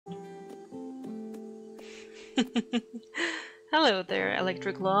Hello there,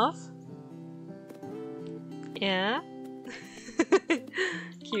 Electric Love. Yeah?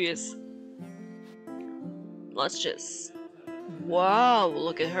 Curious. Let's just... Wow,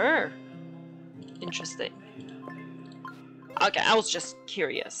 look at her. Interesting. Okay, I was just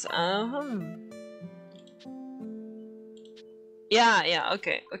curious. Yeah,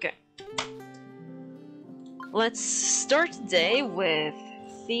 okay. Let's start today with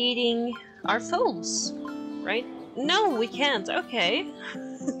feeding our foals, right? No, we can't. Okay.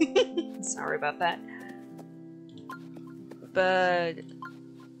 Sorry about that. But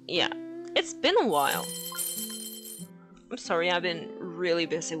yeah, it's been a while. I'm sorry, I've been really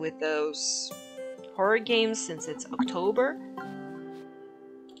busy with those horror games since it's October.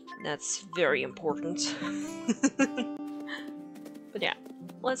 That's very important. But yeah,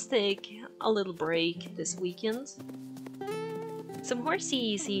 let's take a little break this weekend. Some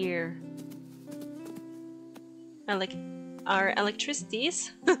horsies here. Our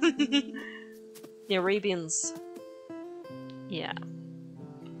electricities. The Arabians. Yeah.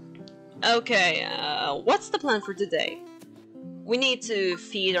 Okay, what's the plan for today? We need to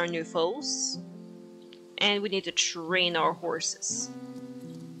feed our new foals, and we need to train our horses.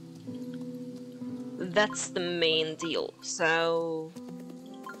 That's the main deal, so...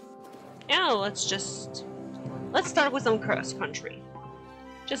 yeah, let's start with some cross country.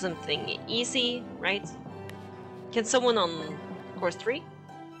 Just something easy, right? Can someone on course 3?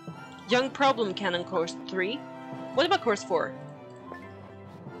 Young Problem can on course 3. What about course 4?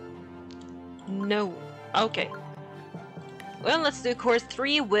 No. Okay. Well, let's do course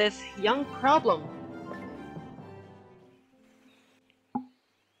 3 with Young Problem.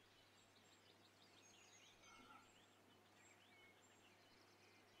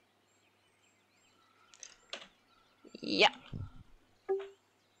 Yeah.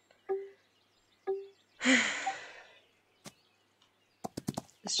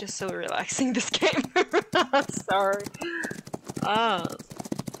 It's just so relaxing, this game. I'm sorry.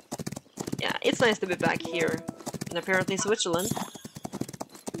 Yeah, it's nice to be back here in apparently Switzerland.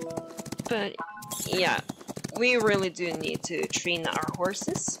 But yeah, we really do need to train our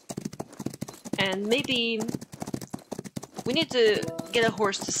horses. And maybe we need to get a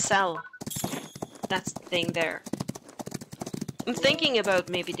horse to sell. That's the thing there. I'm thinking about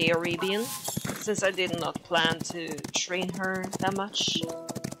maybe the Arabian, since I did not plan to train her that much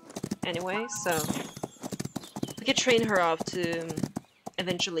anyway, so we could train her up to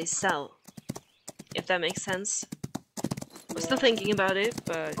eventually sell, if that makes sense. I'm still thinking about it,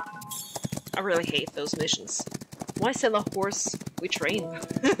 but I really hate those missions. Why sell a horse we train?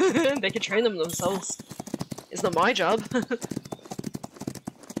 They can train them themselves. It's not my job.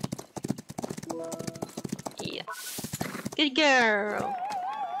 Yeah. Good girl.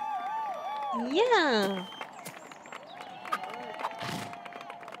 Yeah.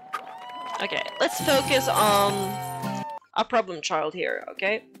 Okay, let's focus on our problem child here,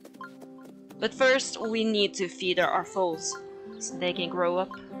 okay? But first, we need to feed our foals so they can grow up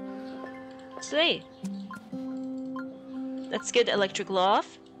today. Let's get Electric Love,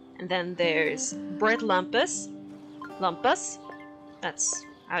 and then there's Brett Lumpus. Lumpus? That's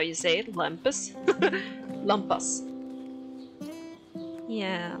how you say it, Lumpus. Lumpus.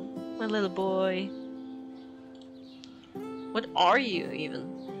 Yeah, my little boy. What are you,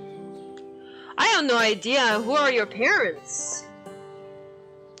 even? I have no idea. Who are your parents?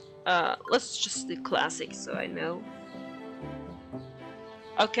 Let's just do classic so I know.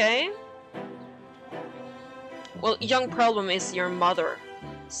 Okay. Well, Young Problem is your mother,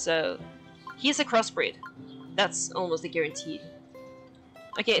 so he's a crossbreed. That's almost a guarantee.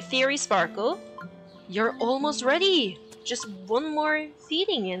 Okay, Theory Sparkle. You're almost ready. Just one more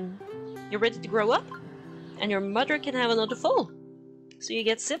feeding and you're ready to grow up. And your mother can have another foal. So you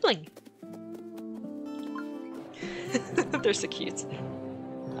get sibling. They're so cute.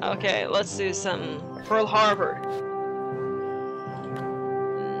 Okay, let's do some Pearl Harbor.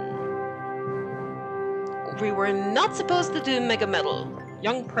 We were not supposed to do Mega Metal.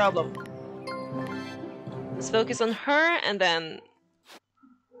 Young Problem. Let's focus on her and then...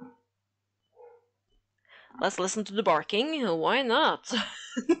 let's listen to the barking. Why not?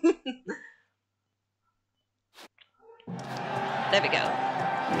 There we go.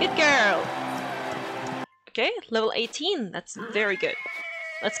 Good girl! Okay, level 18. That's very good.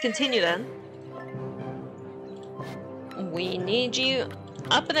 Let's continue then. We need you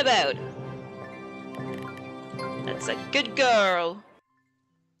up and about. That's a good girl.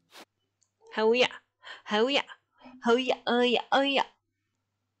 Oh yeah. Oh yeah. Oh yeah. Oh yeah. Oh yeah.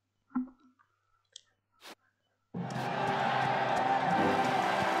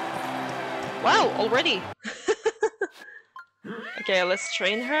 Wow, already. Okay, let's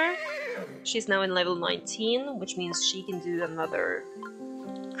train her. She's now in level 19, which means she can do another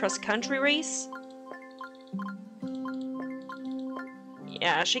cross-country race.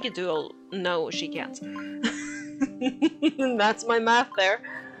 Yeah, she could do a... No, she can't. That's my math there.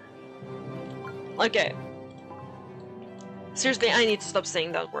 Okay. Seriously, I need to stop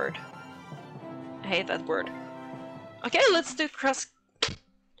saying that word. I hate that word. Okay, let's do course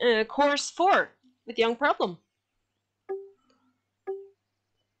 4 with Young Problem.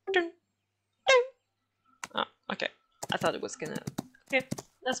 Dun, dun. Oh, okay. I thought it was gonna... Okay,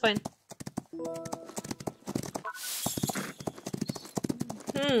 that's fine.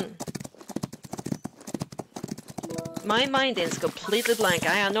 My mind is completely blank.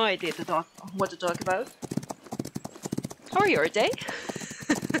 I have no idea what to talk about. How are your day?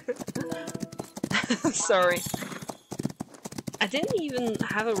 Sorry. I didn't even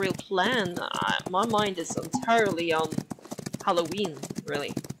have a real plan. My mind is entirely on Halloween,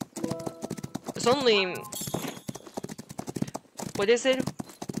 really. It's only... What is it?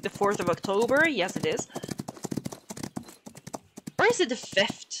 The 4th of October? Yes, it is. Or is it the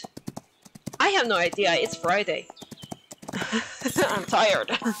 5th? I have no idea. It's Friday. I'm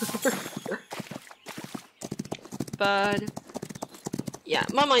tired. But... yeah,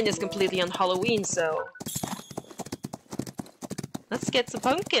 my mind is completely on Halloween, so... Let's get some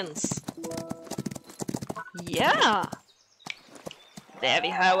pumpkins. Yeah! There we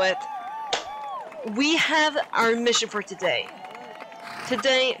have it. We have our mission for today.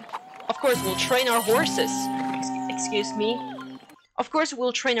 Today, of course, we'll train our horses. Excuse me. Of course,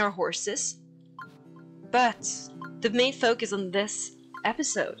 we'll train our horses. But the main focus on this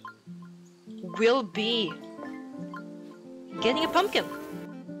episode will be getting a pumpkin.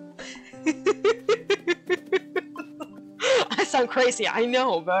 I sound crazy, I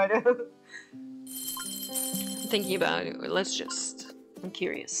know, but thinking about it, let's just... I'm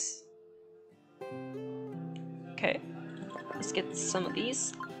curious. Okay, let's get some of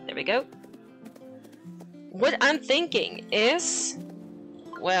these. There we go. What I'm thinking is...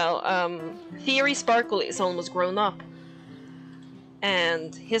 well, Theory Sparkle is almost grown up.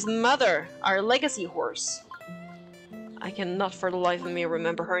 And his mother, our legacy horse... I cannot for the life of me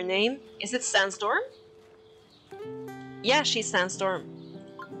remember her name. Is it Sandstorm? Yeah, she's Sandstorm.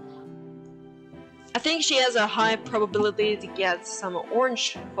 I think she has a high probability to get some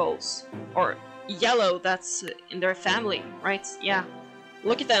orange foals. Or yellow, that's in their family, right? Yeah.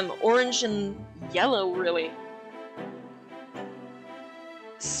 Look at them, orange and yellow, really.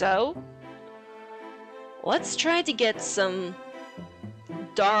 So, let's try to get some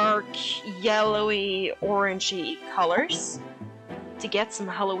dark, yellowy, orangey colors to get some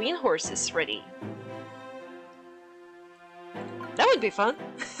Halloween horses ready. That would be fun.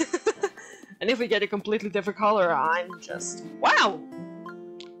 And if we get a completely different color, I'm just... wow!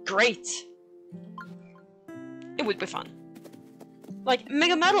 Great! It would be fun. Like,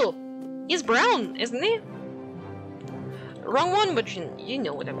 Mega Metal! He's brown, isn't he? Wrong one, but you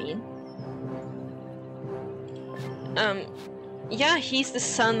know what I mean. Yeah, he's the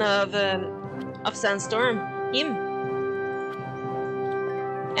son of Sandstorm. Him.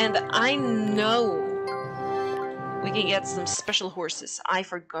 And I know we can get some special horses. I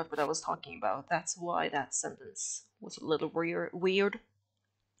forgot what I was talking about. That's why that sentence was a little weird,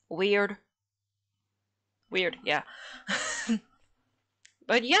 yeah.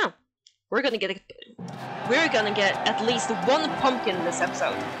 But yeah, we're gonna get at least one pumpkin this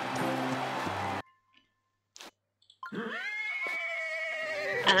episode.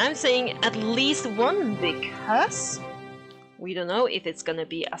 And I'm saying at least one because we don't know if it's gonna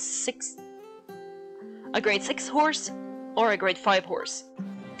be a grade 6 horse or a grade 5 horse.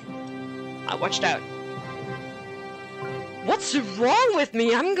 I watched out. What's wrong with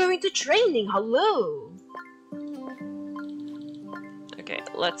me? I'm going to training, hello! Okay,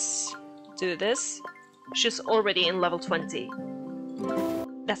 let's do this. She's already in level 20.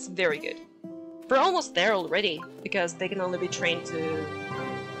 That's very good. We're almost there already, because they can only be trained to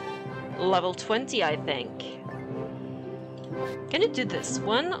level 20, I think. Can you do this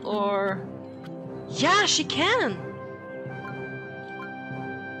one, or... yeah, she can!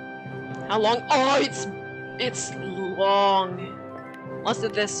 How long? Oh, it's long. Let's do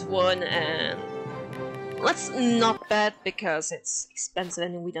this one, and... let's not bet, because it's expensive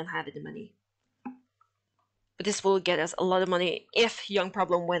and we don't have any money. But this will get us a lot of money if Young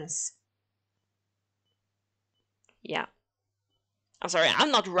Problem wins. Yeah. I'm sorry,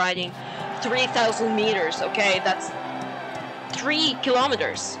 I'm not riding 3,000 meters, okay? That's 3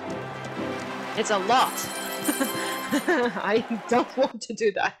 kilometers. It's a lot. I don't want to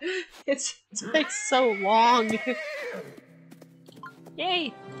do that. It takes so long.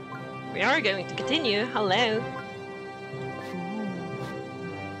 Yay! We are going to continue. Hello.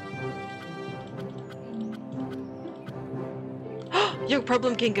 Your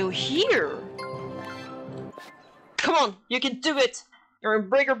problem can go here. Come on, you can do it. You're in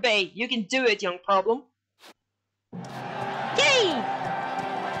Brigger Bay. You can do it, young problem. Yay!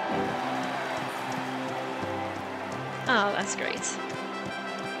 Oh, that's great.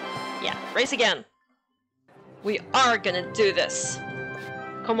 Yeah, race again. We are gonna do this.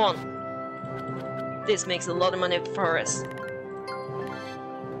 Come on. This makes a lot of money for us.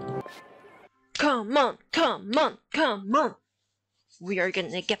 Come on, come on, come on. We are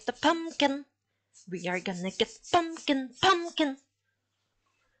gonna get the pumpkin. We are gonna get the pumpkin, pumpkin.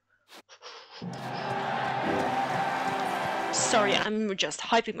 Sorry, I'm just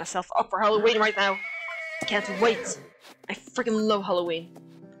hyping myself up for Halloween right now. Can't wait. I freaking love Halloween.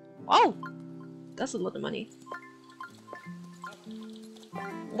 Wow, that's a lot of money.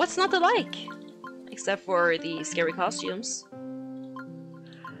 What's not to like? Except for the scary costumes.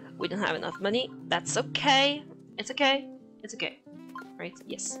 We don't have enough money. That's okay. It's okay. It's okay. Right?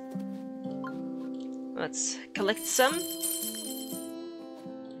 Yes. Let's collect some.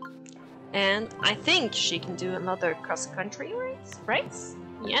 And I think she can do another cross-country race, right?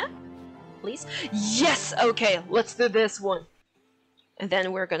 Yeah? Please? Yes! Okay, let's do this one. And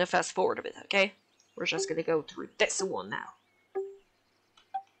then we're gonna fast forward a bit, okay? We're just gonna go through this one now.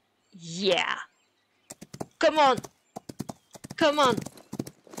 Yeah! Come on! Come on!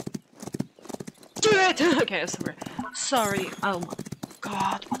 Do it! Okay, sorry. Sorry. Oh my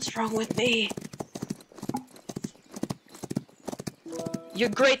god, what's wrong with me? You're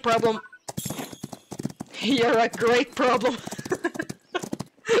a great problem. You're a great problem.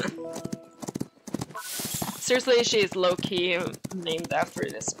 Seriously, she is low-key named after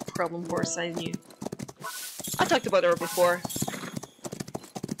this problem horse I knew. I talked about her before.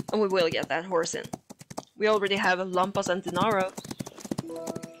 And we will get that horse in. We already have Lampas and Denaro.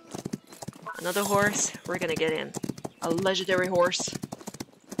 Another horse, we're gonna get in. A legendary horse.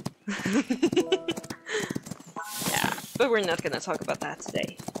 Yeah, but we're not gonna talk about that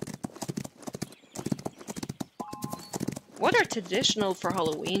today. What are traditional for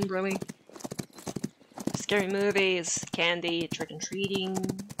Halloween, Bromy? Scary movies, candy, trick-and-treating,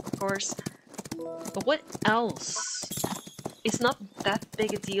 of course. But what else? It's not that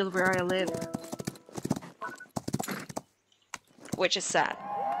big a deal where I live. Which is sad.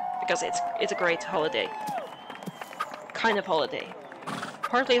 Because it's a great holiday. Kind of holiday.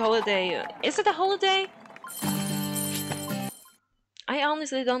 Partly holiday. Is it a holiday? I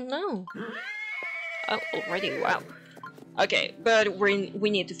honestly don't know. Oh, already? Wow. Okay, but we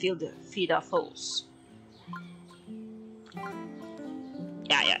need to feed our foals.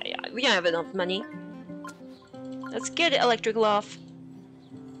 Yeah. We have enough money. Let's get electrical off.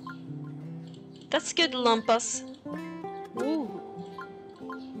 That's good, Lampas. Ooh.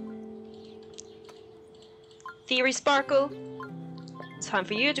 Theory Sparkle. Time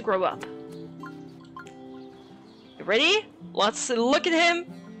for you to grow up. You ready? Let's look at him.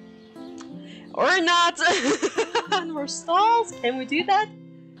 Or not. More stalls. Can we do that?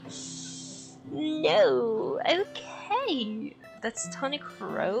 No. Okay. That's Tony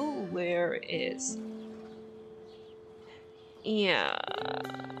Crow. Where is? Yeah.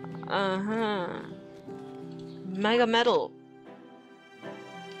 Mega Metal.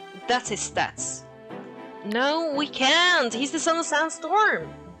 That's his stats. No, we can't. He's the son of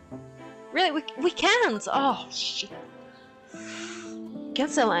Sandstorm. Really, we can't. Oh shit. Can't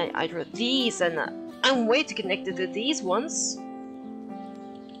sell either of these, and I'm way too connected to these ones.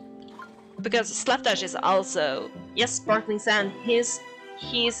 Because Slapdash is also, yes, Sparkling Sand. He's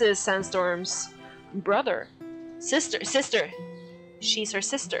Sandstorm's brother, sister. She's her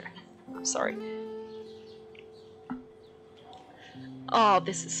sister. I'm sorry. Oh,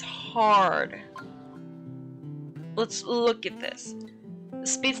 this is hard. Let's look at this.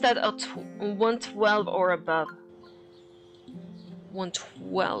 Speed stat of 112 or above.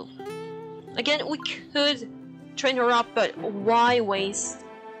 112. Again, we could train her up, but why waste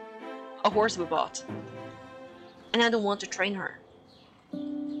a horse we bought? And I don't want to train her.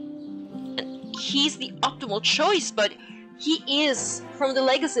 And he's the optimal choice, but he is from the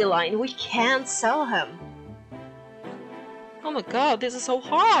legacy line. We can't sell him. Oh my god, this is so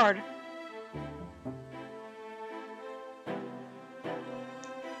hard.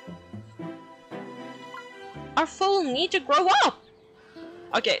 Our foal need to grow up.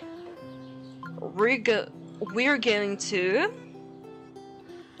 Okay, we're going to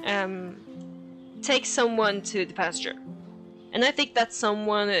take someone to the pasture, and I think that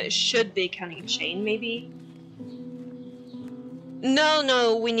someone should be Cunningham Shane, maybe.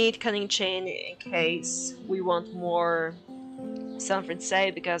 No, we need cunning chain in case we want more Sanford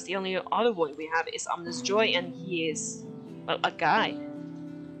say, because the only other one we have is Ominous Joy, and he is a guy.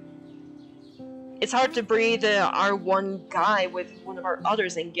 It's hard to breed our one guy with one of our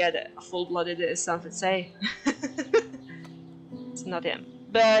others and get a full-blooded Sanford say. It's not him.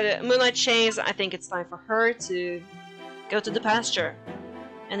 But Moonlight Chase, I think it's time for her to go to the pasture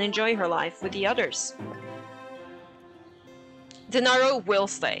and enjoy her life with the others. Denaro will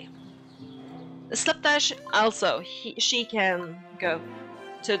stay. Slapdash also, she can go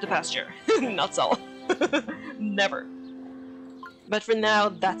to the pasture. Not so. Never. But for now,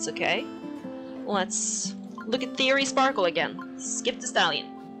 that's okay. Let's look at Theory Sparkle again. Skip the stallion.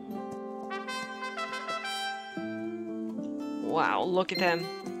 Wow, look at him.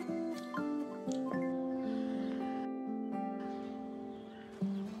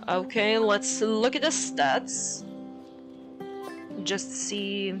 Okay, let's look at the stats. Just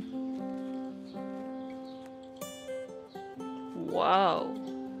see... Wow.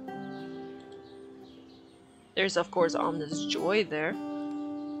 There's of course Ominous Joy there.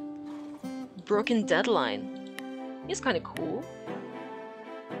 Broken Deadline. He's kinda cool.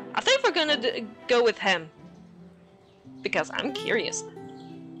 I think we're gonna go with him. Because I'm curious.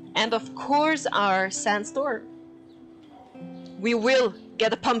 And of course our Sandstorm. We will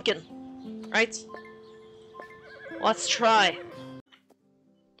get a pumpkin. Right? Let's try.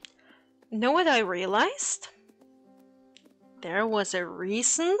 Know what I realized? There was a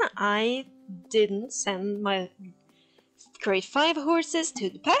reason I didn't send my grade 5 horses to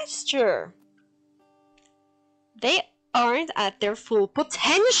the pasture. They aren't at their full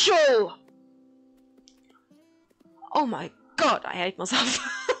potential! Oh my god, I hate myself.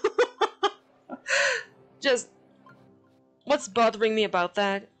 Just... what's bothering me about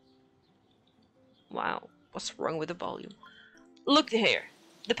that? Wow, what's wrong with the volume? Look here,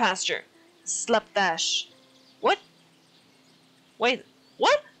 the pasture. Slapdash. What? Wait,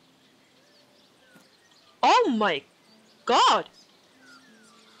 what? Oh my god!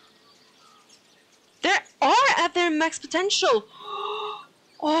 They are at their max potential!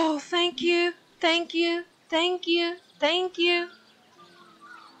 Oh, thank you, thank you, thank you, thank you.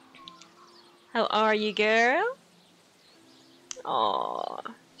 How are you, girl? Oh,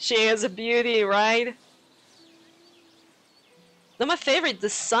 she is a beauty, right? Not my favorite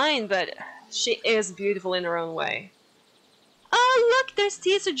design, but she is beautiful in her own way. Oh, look, there's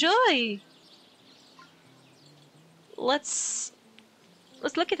Tears of Joy. Let's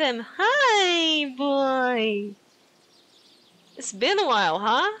look at him. Hi, boy. It's been a while,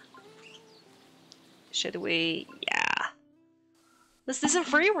 huh? Should we? Yeah. Let's do some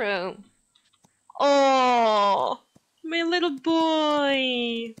free roam. Oh, my little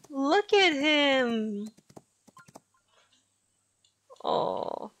boy. Look at him.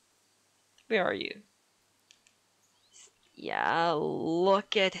 Oh, where are you? Yeah,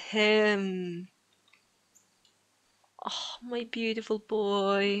 look at him. Oh, my beautiful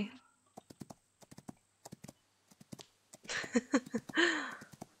boy.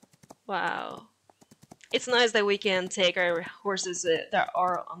 Wow. It's nice that we can take our horses that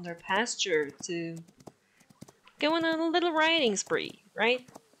are on their pasture to go on a little riding spree, right?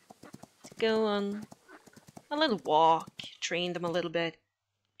 To go on a little walk, train them a little bit,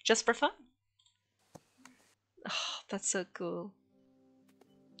 just for fun. Oh, that's so cool.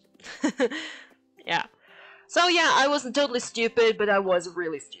 Yeah. So yeah, I wasn't totally stupid, but I was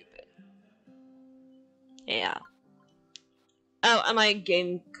really stupid. Yeah. Oh, and my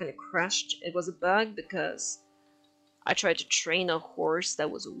game kind of crashed. It was a bug because I tried to train a horse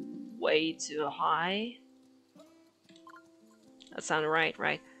that was way too high. That sounded right,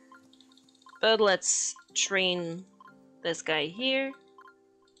 right? But let's train this guy here.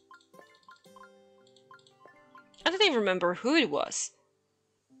 I don't even remember who it was.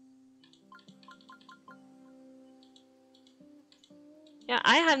 Yeah,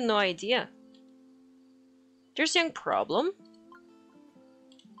 I have no idea. There's Young Problem.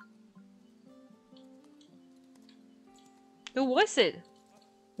 Who was it?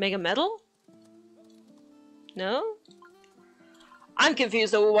 Mega Metal? No? I'm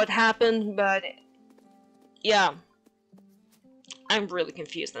confused over what happened, but yeah. I'm really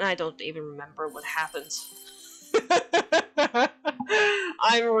confused and I don't even remember what happened.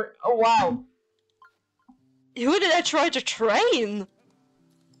 Oh wow. Who did I try to train?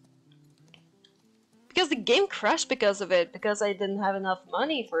 Because the game crashed because of it, because I didn't have enough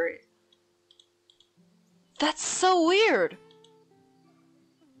money for it. That's so weird.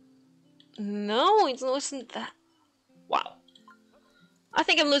 No, it wasn't that. Wow. I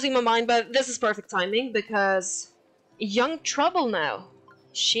think I'm losing my mind, but this is perfect timing because, young trouble now.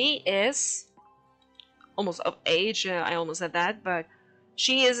 She is almost of age. I almost said that, but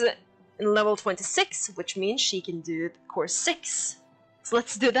she is in level 26, which means she can do course 6. So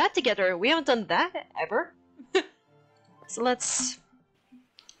let's do that together. We haven't done that ever. So let's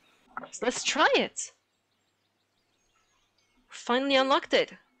try it. Finally unlocked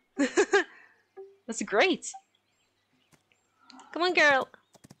it. That's great. Come on, girl.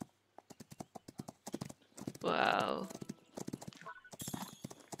 Wow.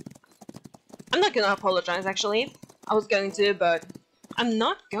 I'm not gonna apologize, actually. I was going to, but I'm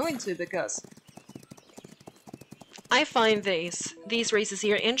not going to because I find these races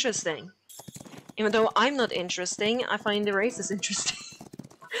here interesting. Even though I'm not interesting, I find the races interesting.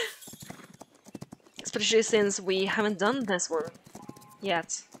 Especially since we haven't done this one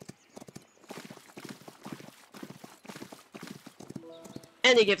yet.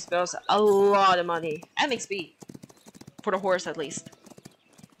 And it gives us a lot of money. And XP. For the horse, at least.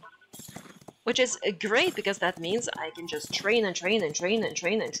 Which is great, because that means I can just train and train and train and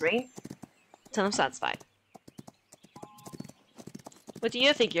train and train till I'm satisfied. What do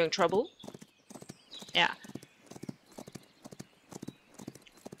you think, Young Trouble? Yeah.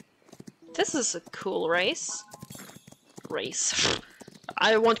 This is a cool race.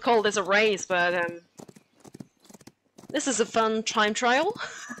 I won't call this a race, but this is a fun time trial.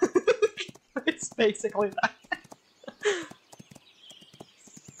 It's basically that.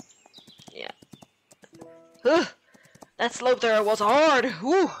 Yeah. Ugh, that slope there was hard.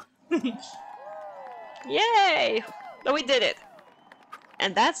 Woo. Yay! But we did it.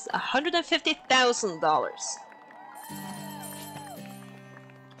 And that's $150,000.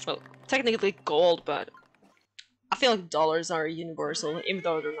 Well, technically gold, but I feel like dollars are universal, even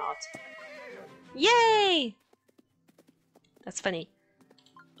though they're not. Yay! That's funny.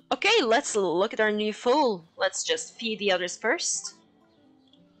 Okay, let's look at our new foal. Let's just feed the others first.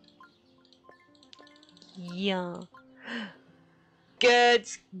 Yeah. Good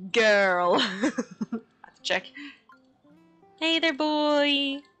girl. I have to check. Hey there,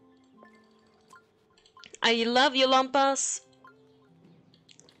 boy. I love you, Lumpas.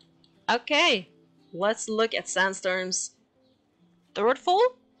 Okay, let's look at Sandstorm's third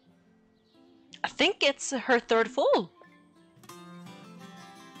foal? I think it's her third foal.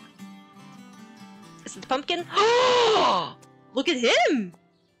 Is it the pumpkin? Oh! Look at him!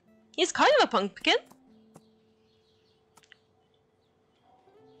 He's kind of a pumpkin.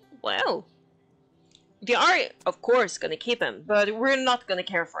 Well, we are, of course, gonna keep him, but we're not gonna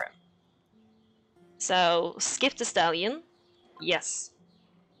care for him. So, skip the stallion. Yes.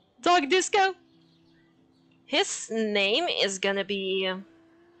 Dog Disco! His name is gonna be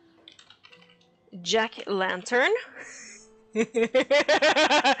Jack Lantern.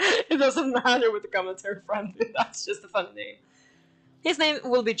 It doesn't matter with the commentary friend, that's just a fun name. His name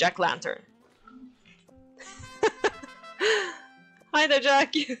will be Jack Lantern. Hi there,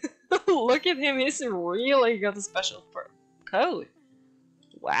 Jack. Look at him, he's really got a special code.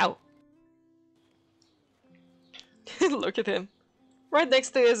 Wow. Look at him. Right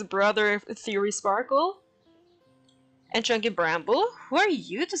next to his brother, Theory Sparkle. And Chunky Bramble. Who are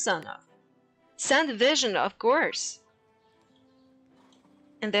you the son of? Sand Vision, of course.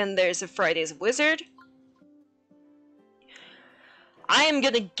 And then there's a Friday's Wizard. I am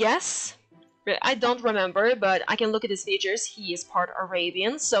gonna guess. I don't remember, but I can look at his features. He is part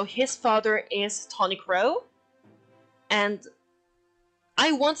Arabian, so his father is Tony Crow. And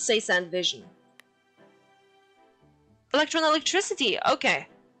I want to say Sand Vision. Electron Electricity, okay.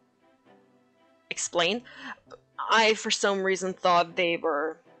 Explain. I, for some reason, thought they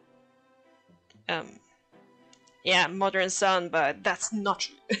were... yeah, mother and son, but that's not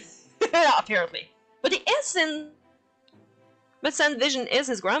true. Apparently. But he is in... But Sand Vision is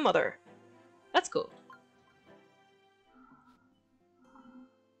his grandmother. That's cool.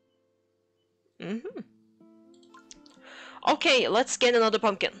 Okay, let's get another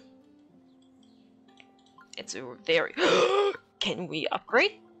pumpkin. It's very... Can we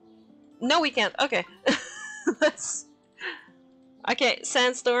upgrade? No, we can't. Okay. Let's... Okay,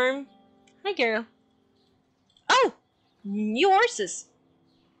 Sandstorm. Hi, girl. Oh! New horses!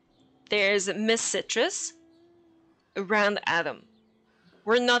 There's Miss Citrus. Rand Adam.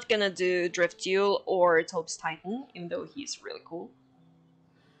 We're not gonna do Drift Duel or Topes Titan, even though he's really cool.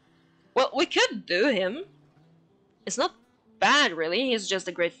 Well, we could do him. It's not bad, really. He's just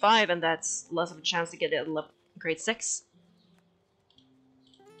a grade 5, and that's less of a chance to get a grade 6.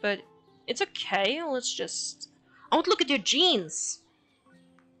 But it's okay. Let's just... I want to look at your genes.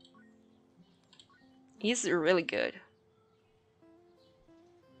 He's really good.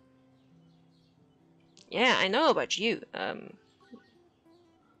 Yeah, I know about you.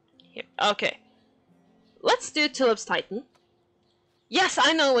 Here. Okay. Let's do Tulip's Titan. Yes,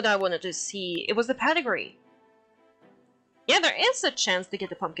 I know what I wanted to see. It was the pedigree. Yeah, there is a chance to get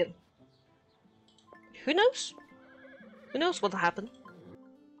the pumpkin. Who knows? Who knows what'll happen?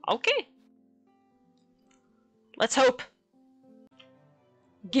 Okay. Let's hope.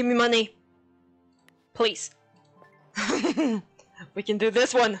 Give me money. Please. We can do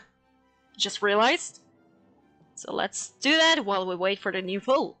this one. Just realized. So let's do that while we wait for the new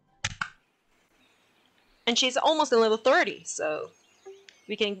foal. And she's almost in level 30, so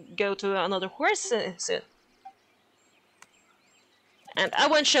we can go to another horse soon. And I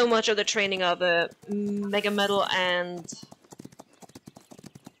won't show much of the training of Mega Metal and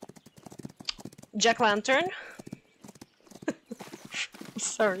Jack Lantern.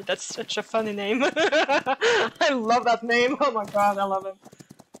 Sorry, that's such a funny name. I love that name. Oh my god, I love it.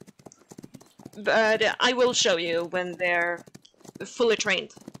 But I will show you when they're fully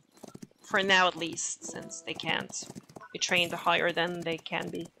trained. For now at least, since they can't be trained higher than they can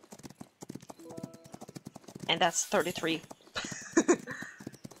be. And that's 33.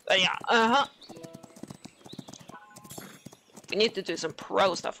 But yeah, we need to do some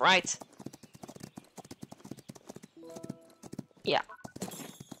pro stuff, right? Yeah.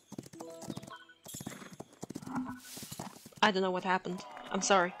 I don't know what happened. I'm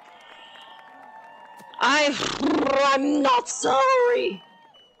sorry. I'm not sorry!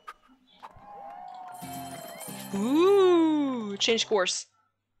 Ooh, change course.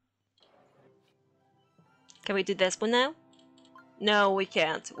 Can we do this one now? No, we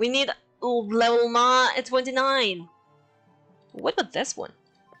can't. We need level 29. What about this one?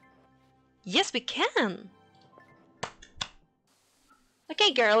 Yes, we can.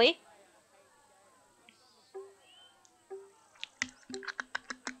 Okay, girly.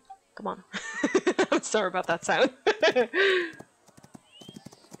 Come on. I'm sorry about that sound.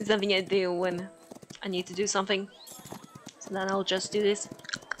 It's something I do when I need to do something. So then I'll just do this.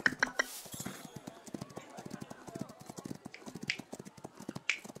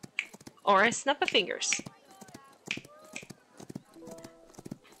 Or I snap my fingers.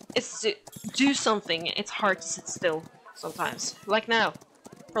 It's to do something, it's hard to sit still sometimes. Like now.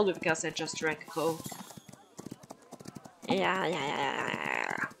 Probably because I just drank a Coke. Yeah.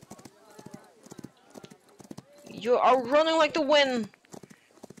 You are running like the wind!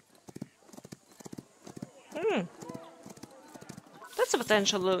 That's a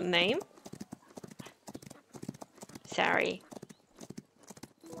potential name. Sorry.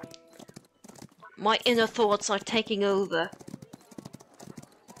 My inner thoughts are taking over.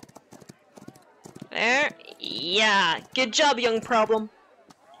 There. Yeah. Good job, young problem.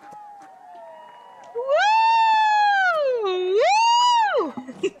 Woo! Woo!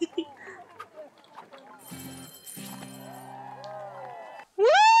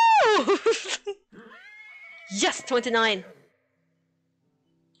 Woo! Yes, 29.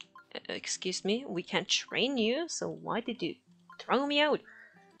 Excuse me, we can't train you, so why did you throw me out?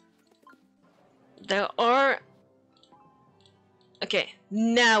 There are... Okay,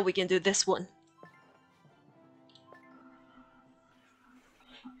 now we can do this one.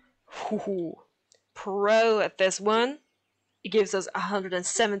 Ooh, pro at this one. It gives us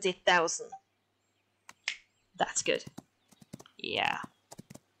 170,000. That's good. Yeah.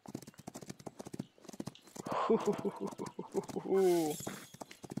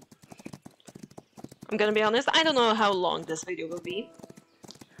 I'm gonna be honest, I don't know how long this video will be.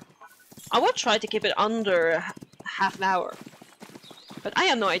 I will try to keep it under half an hour. But I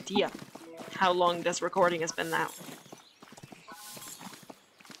have no idea how long this recording has been now.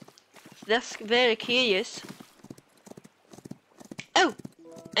 That's very curious. Oh!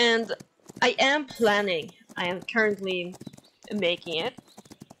 And I am currently making it,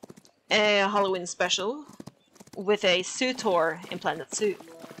 a Halloween special with a Zoo tour in Planet Zoo.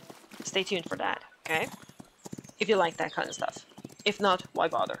 Stay tuned for that, okay? If you like that kind of stuff. If not, why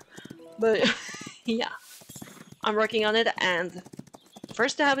bother? But, yeah. I'm working on it, and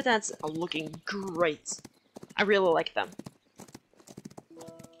first the habitats are looking great. I really like them.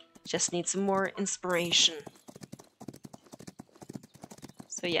 Just need some more inspiration.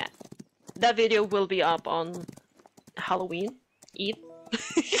 So yeah. That video will be up on Halloween Eve.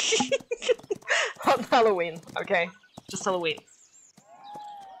 On Halloween, okay? Just Halloween.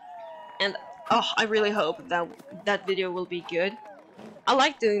 And oh, I really hope that that video will be good. I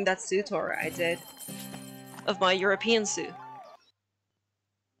like doing that zoo tour I did of my European zoo.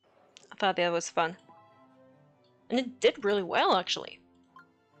 I thought that was fun. And it did really well, actually.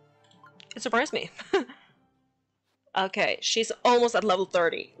 It surprised me. Okay, she's almost at level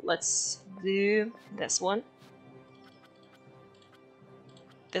 30. Let's do this one.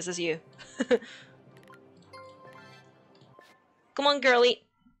 This is you. Come on, girly.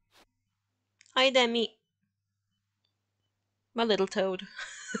 Hi, Demi. My little toad.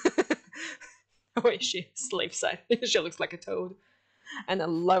 Oh, is she? Slave side. She looks like a toad. And I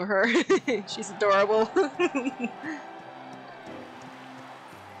love her. She's adorable.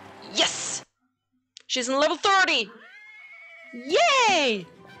 Yes! She's in level 30! Yay!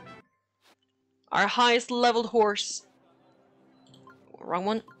 Our highest leveled horse. Wrong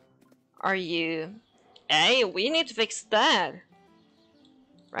one. Are you... Hey, we need to fix that.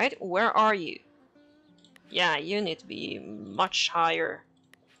 Right? Where are you? Yeah, you need to be much higher.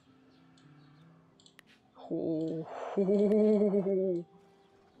 Ooh.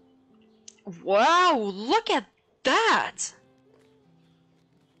 Wow, look at that!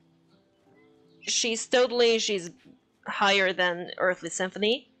 She's higher than Earthly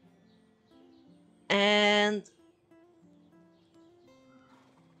Symphony. And...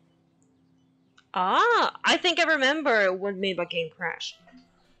 Ah, I think I remember what made my game crash.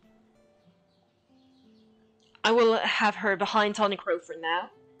 I will have her behind Tony Crow for now.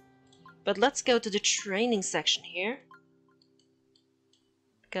 But let's go to the training section here.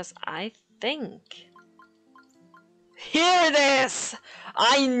 Because I think... Here it is!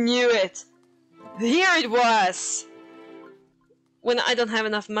 I knew it! Here it was! When I don't have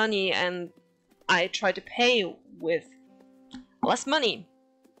enough money and I try to pay with less money,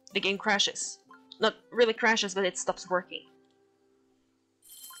 the game crashes. Not really crashes, but it stops working.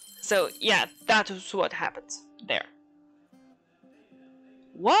 So yeah, that was what happened there.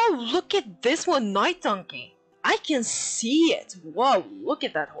 Wow, look at this one, Night Donkey! I can see it! Wow, look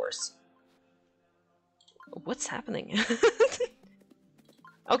at that horse. What's happening?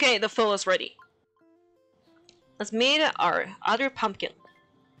 Okay, the foal is ready. Let's meet our other pumpkin.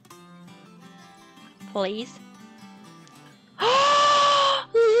 Please.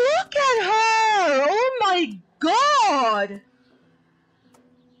 Look at her! Oh my god!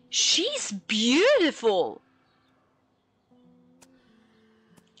 She's beautiful!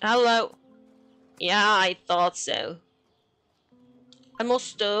 Hello. Yeah, I thought so. And more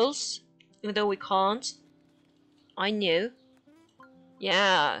stalls, even though we can't. I knew.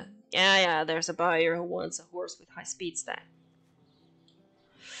 Yeah, there's a buyer who wants a horse with high speed stat.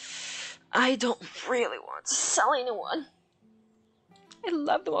 I don't really want to sell anyone. I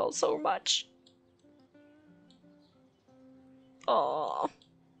love them all so much. Oh,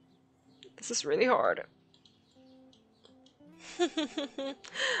 this is really hard.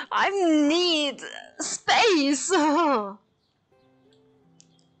 I need space. Oh,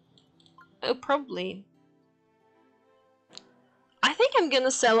 probably. I think I'm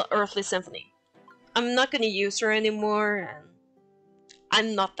gonna sell Earthly Symphony. I'm not gonna use her anymore, and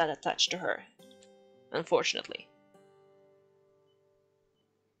I'm not that attached to her, unfortunately.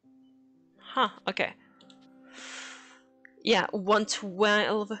 Huh, okay. Yeah,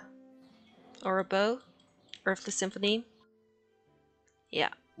 112 or above. Earthly Symphony. Yeah,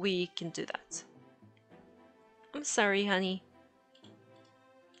 we can do that. I'm sorry, honey.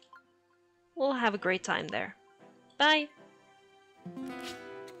 We'll have a great time there. Bye!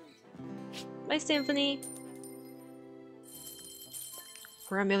 Bye, Symphony!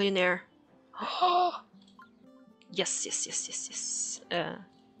 We're a millionaire. Yes.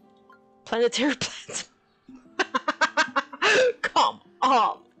 Planetary plant. Come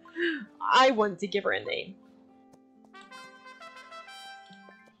on! I wanted to give her a name.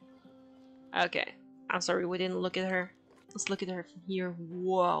 Okay. I'm sorry we didn't look at her. Let's look at her from here.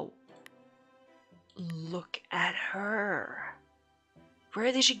 Whoa. Look at her.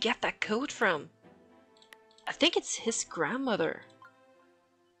 Where did she get that coat from? I think it's his grandmother.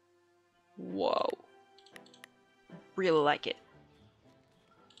 Whoa. Really like it.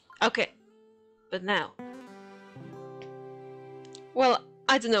 Okay. But now. Well,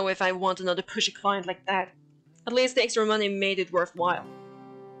 I don't know if I want another pushy client like that. At least the extra money made it worthwhile.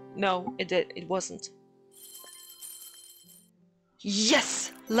 No, it wasn't.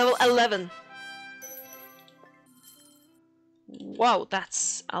 Yes! Level 11! Wow,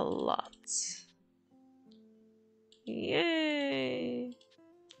 that's a lot. Yay!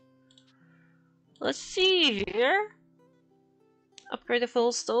 Let's see here. Upgrade the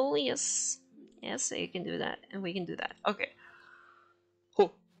full stall, yes. Yes, you can do that, and we can do that. Okay.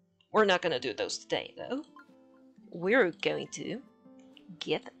 Oh, we're not gonna do those today, though. We're going to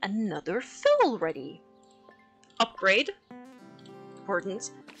get another foal ready. Upgrade.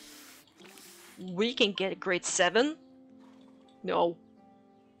 Important. We can get a grade 7. No.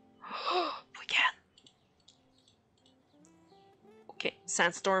 We can. Okay,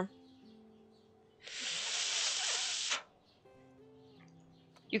 Sandstorm.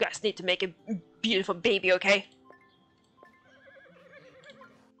 You guys need to make a beautiful baby, okay?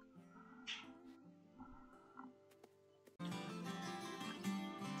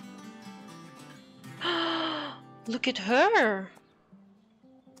 Look at her!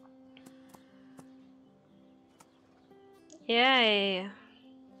 Yay!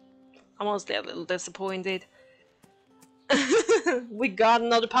 I'm honestly a little disappointed. We got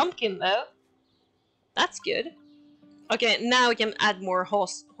another pumpkin though. That's good. Okay, now we can add more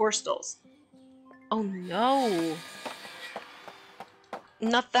horse stalls. Oh no!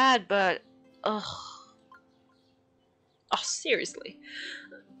 Not that, but... Ugh. Oh, seriously.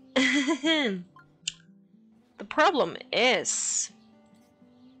 The problem is...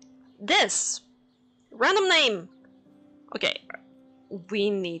 this! Random name! Okay, we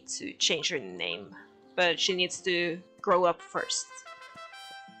need to change her name, but she needs to grow up first.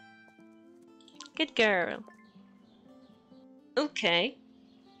 Good girl. Okay.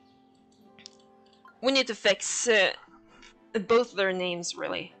 We need to fix both their names,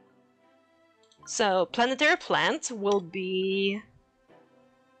 really. So, planetary plant will be...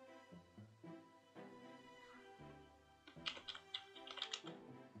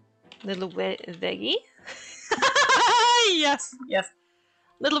 Little veggie? Yes, yes.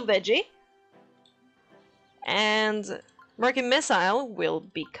 Little veggie. And Mercury Missile will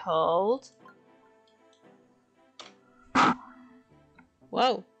be called...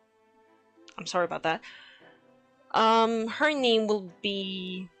 Whoa. I'm sorry about that. Her name will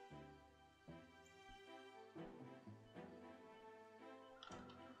be...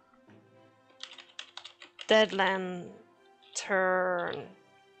 Dead Lantern.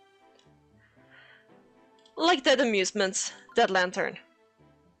 Like Dead Amusements, Dead Lantern.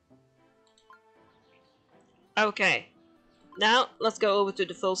 Okay. Now, let's go over to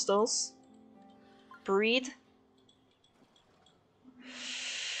the full stalls. Breed.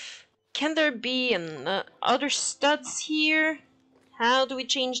 Can there be other studs here? How do we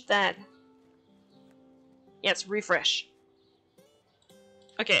change that? Yes, refresh.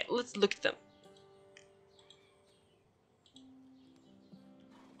 Okay, let's look at them.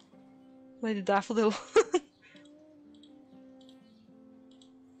 Lady Daffodil.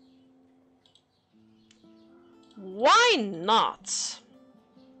 Why not?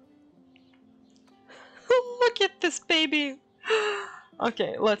 Look at this baby.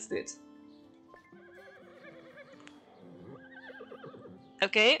 Okay, let's do it.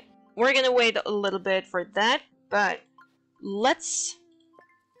 Okay, we're gonna wait a little bit for that, but let's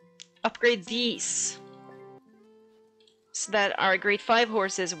upgrade these so that our grade 5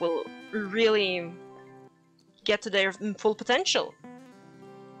 horses will really get to their full potential.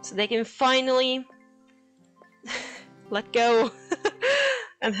 So they can finally let go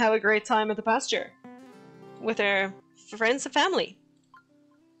and have a great time at the pasture with their friends and family.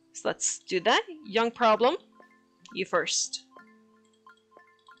 So let's do that. Young Problem, you first.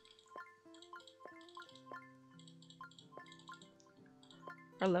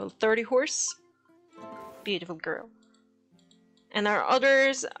 Our level 30 horse. Beautiful girl. And our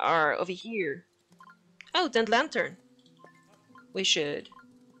others are over here. Oh, Dead Lantern. We should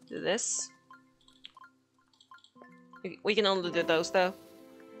do this. We can only do those though.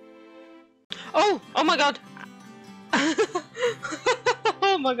 Oh! Oh my god!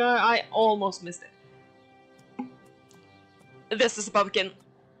 Oh my god, I almost missed it. This is a pumpkin.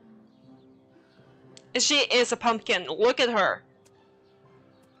 She is a pumpkin. Look at her.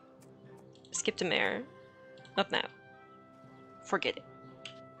 Skip to mare. Not now. Forget it.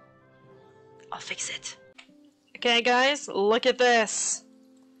 I'll fix it. Okay, guys, look at this.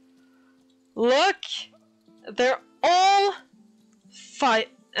 Look! They're all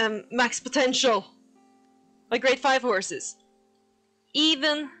max potential. Like grade 5 horses.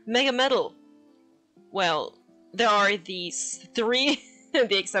 Even Mega Metal. Well, there are these 3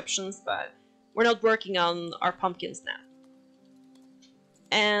 the exceptions, but we're not working on our pumpkins now.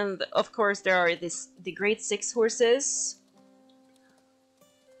 And of course there are the grade 6 horses.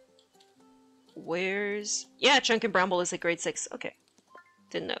 Where's... Yeah, Chunk and Bramble is a grade 6. Okay.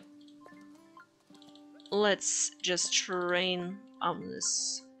 Didn't know. Let's just train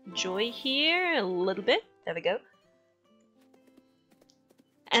Ominous Joy here a little bit. There we go.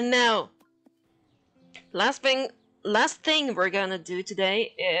 And now, last thing we're gonna do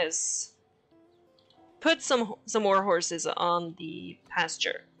today is put some more horses on the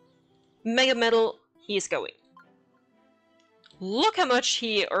pasture. Mega Metal, he's going. Look how much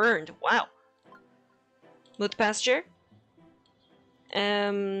he earned. Wow. Moot pasture.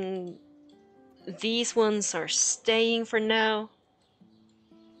 These ones are staying for now.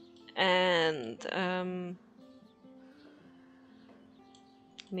 And let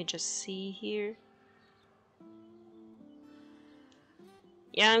me just see here.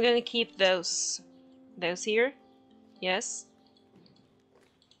 Yeah, I'm gonna keep those here. Yes.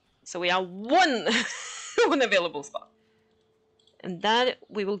 So we have one one available spot. And that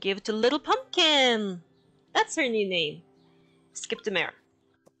we will give to Little Pumpkin. That's her new name. Skip the mare.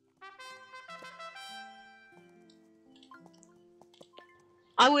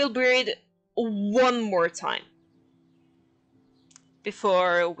 I will breed one more time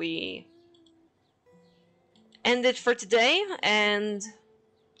before we end it for today and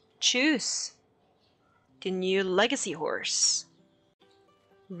choose the new legacy horse.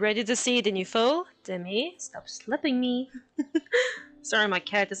 Ready to see the new foal? Demi, stop slapping me. Sorry, my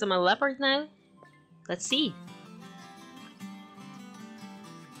cat is on my lap right now. Let's see.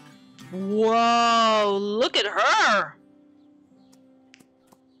 Whoa, look at her!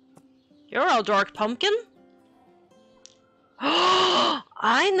 You're all dark pumpkin?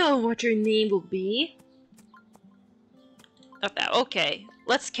 I know what your name will be. Okay,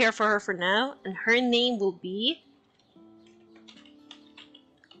 let's care for her for now, and her name will be...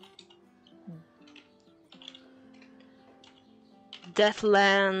 Death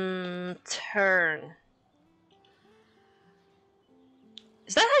Lantern.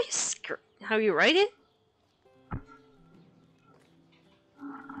 Is that how you write it?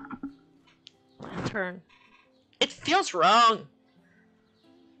 Lantern. It feels wrong.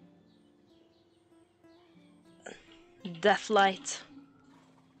 Deathlight.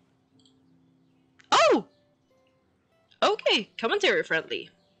 Oh! Okay, commentary friendly.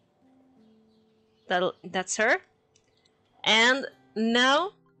 That's her. And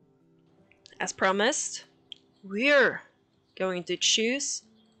now, as promised, we're going to choose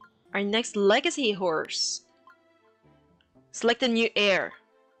our next legacy horse. Select a new heir.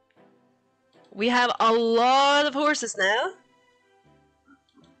 We have a lot of horses now.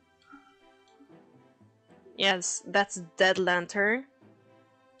 Yes, that's Dead Lantern.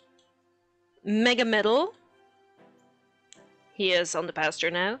 Mega Metal. He is on the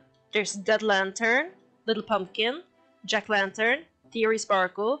pasture now. There's Dead Lantern, Little Pumpkin, Jack Lantern, Theory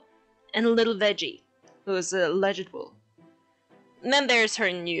Sparkle, and Little Veggie, who is legible. And then there's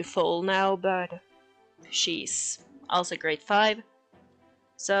her new foal now, but she's also grade 5.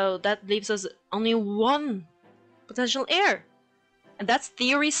 So that leaves us only one potential heir. And that's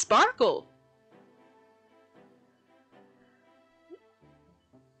Theory Sparkle.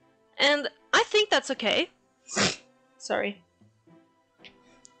 And I think that's okay. Sorry.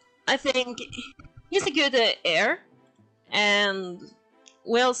 I think he's a good heir. And,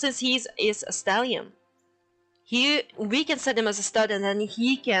 well, since he is a stallion, we can set him as a stud, and then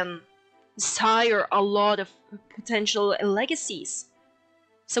he can sire a lot of potential legacies.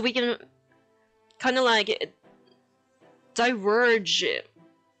 So we can kind of like diverge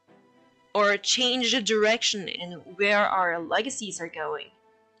or change the direction in where our legacies are going.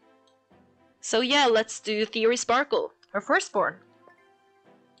 So yeah, let's do Theory Sparkle, her firstborn.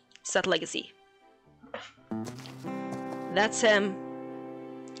 Set legacy. That's him.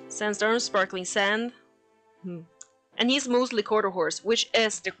 Sandstorm, Sparkling Sand. And he's mostly quarter horse, which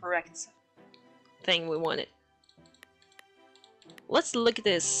is the correct thing we wanted. Let's look at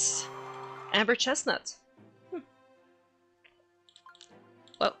this. Amber Chestnut.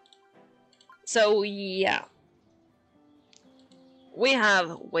 Well, so yeah. We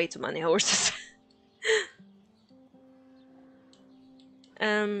have way too many horses.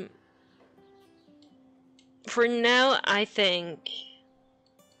 For now, I think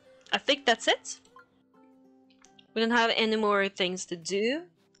that's it. We don't have any more things to do,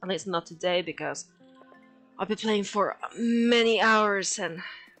 at least not today, because I've been playing for many hours, and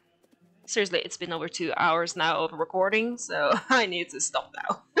seriously, it's been over 2 hours now of recording, so I need to stop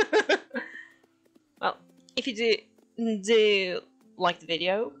now. Well, if you do like the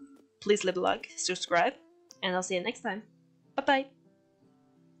video, please leave a like, subscribe, and I'll see you next time. Bye bye!